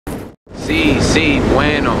Sí,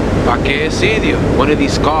 bueno. ¿Pa' qué es idiot? One of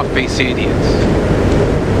these scar-face idiots.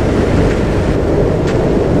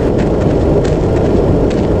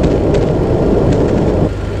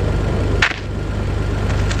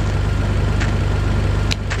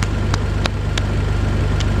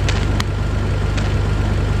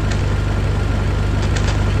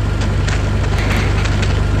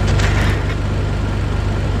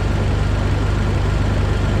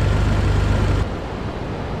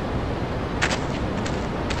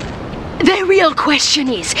 The real question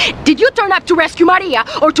is, did you turn up to rescue Maria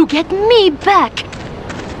or to get me back?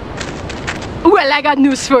 Well, I got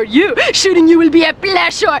news for you. Shooting you will be a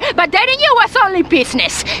pleasure, but dating you was only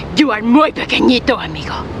business. You are muy pequeñito,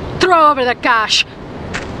 amigo. Throw over the cash.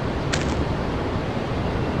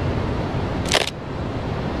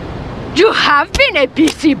 You have been a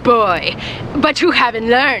busy boy, but you haven't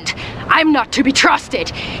learned. I'm not to be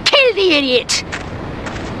trusted. Kill the idiot!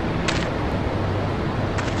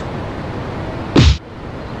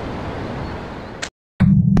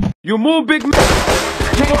 You move, big man!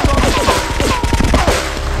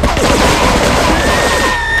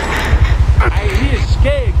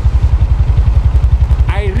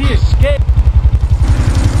 I re-escape.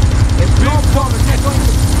 There's no problem.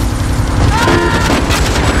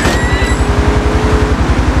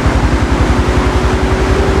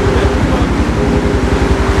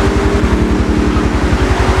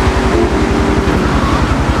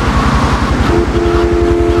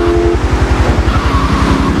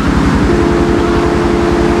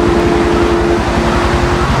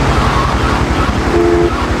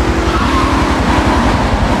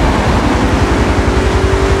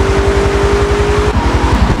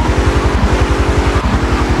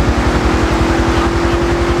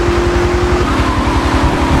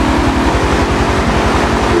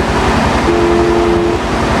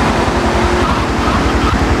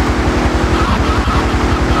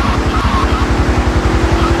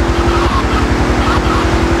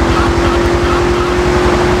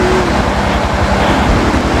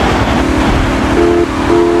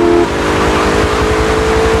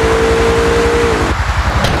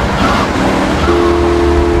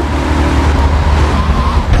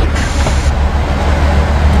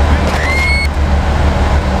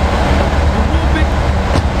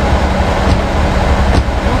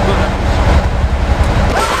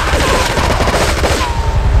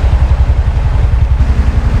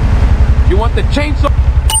 The chainsaw.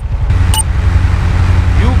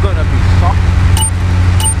 You gonna be soft.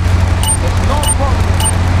 There's no problem.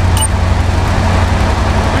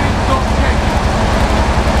 Please don't change.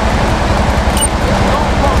 There's no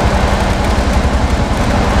problem.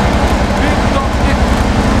 Please don't change.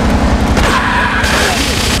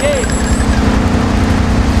 Hey.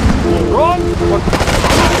 Run.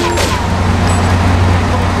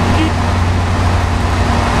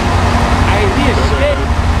 I re-escape.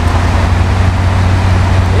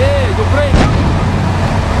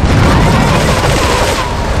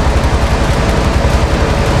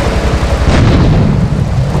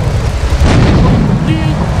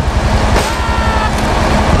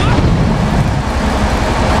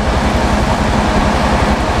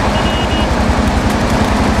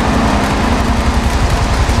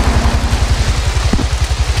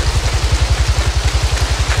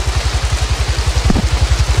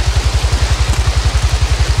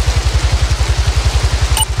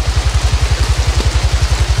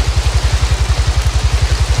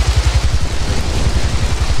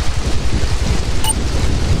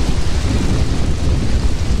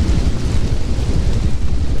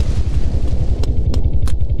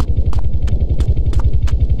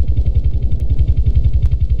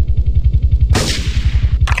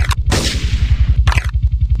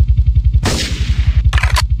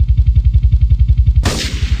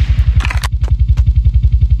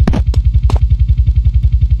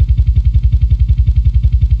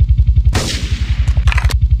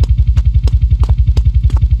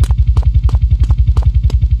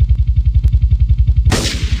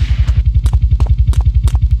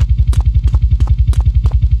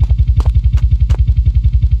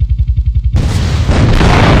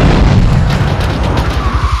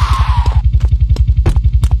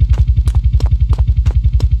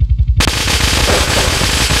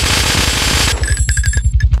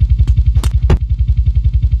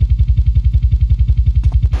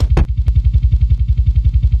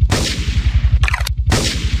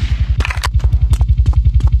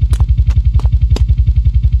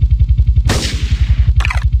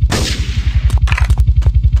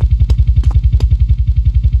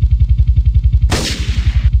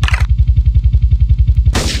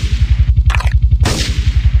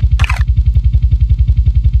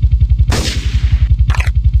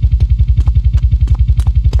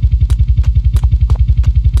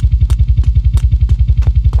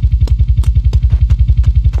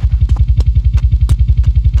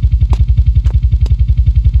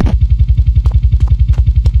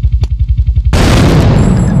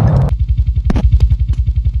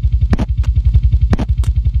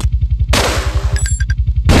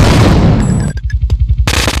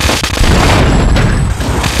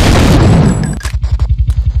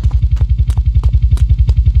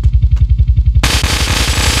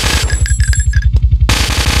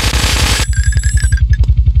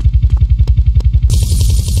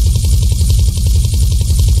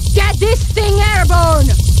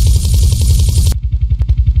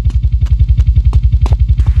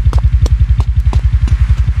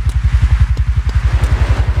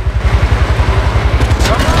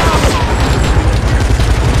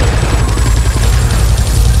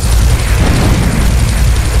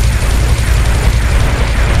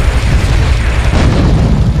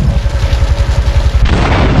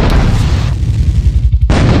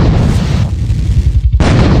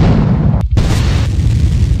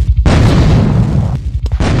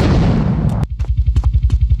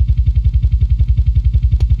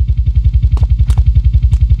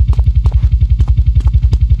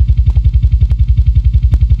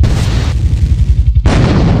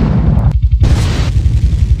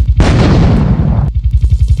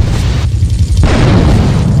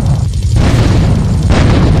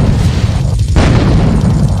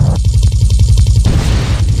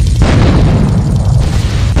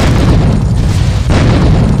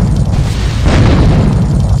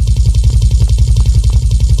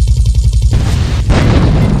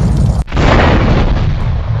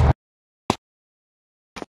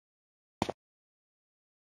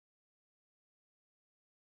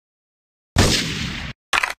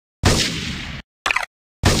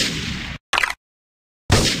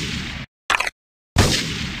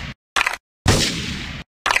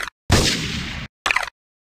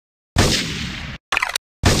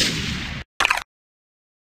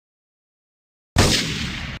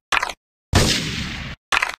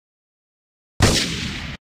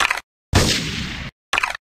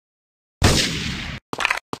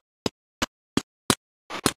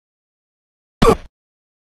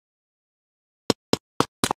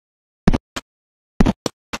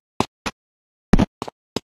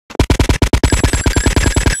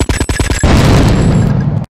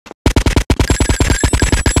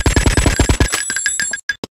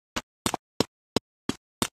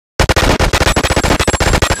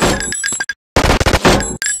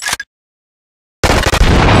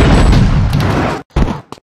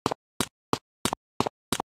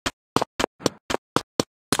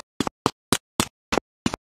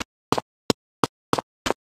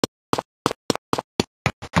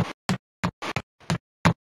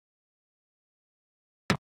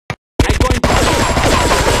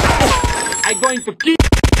 going to kill you.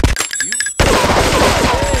 Hey,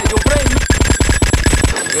 your brain.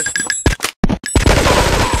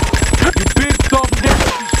 You big tough nigga.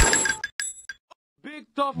 Big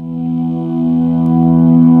tough.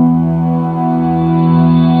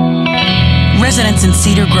 Residents in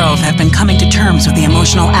Cedar Grove have been coming to terms with the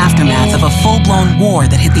emotional aftermath of a full-blown war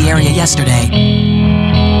that hit the area yesterday.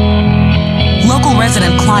 Local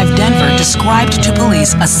resident Clive Denver described to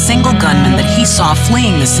police a single gunman that he saw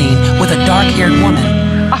fleeing the scene with a dark-haired woman.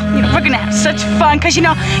 Oh, we're gonna have such fun, cause you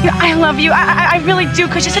know, I love you. I really do,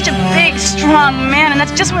 cause you're such a big, strong man, and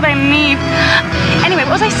that's just what I need. Anyway,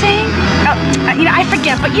 what was I saying? Oh, I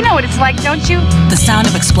forget, but you know what it's like, don't you? The sound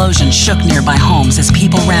of explosions shook nearby homes as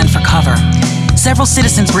people ran for cover. Several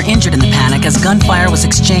citizens were injured in the panic as gunfire was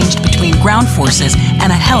exchanged between ground forces and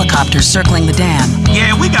a helicopter circling the dam.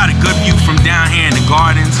 Yeah, we got a good view from down here in the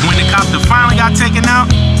gardens. When the copter finally got taken out,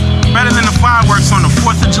 better than the fireworks on the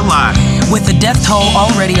 4th of July. With the death toll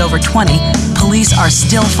already over 20, police are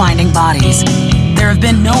still finding bodies. There have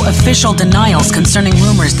been no official denials concerning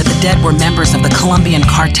rumors that the dead were members of the Colombian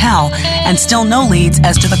cartel, and still no leads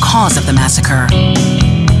as to the cause of the massacre.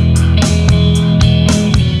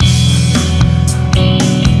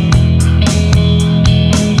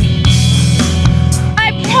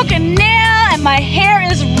 A nail and my hair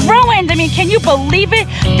is ruined. I mean, can you believe it?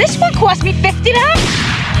 This one cost me $50.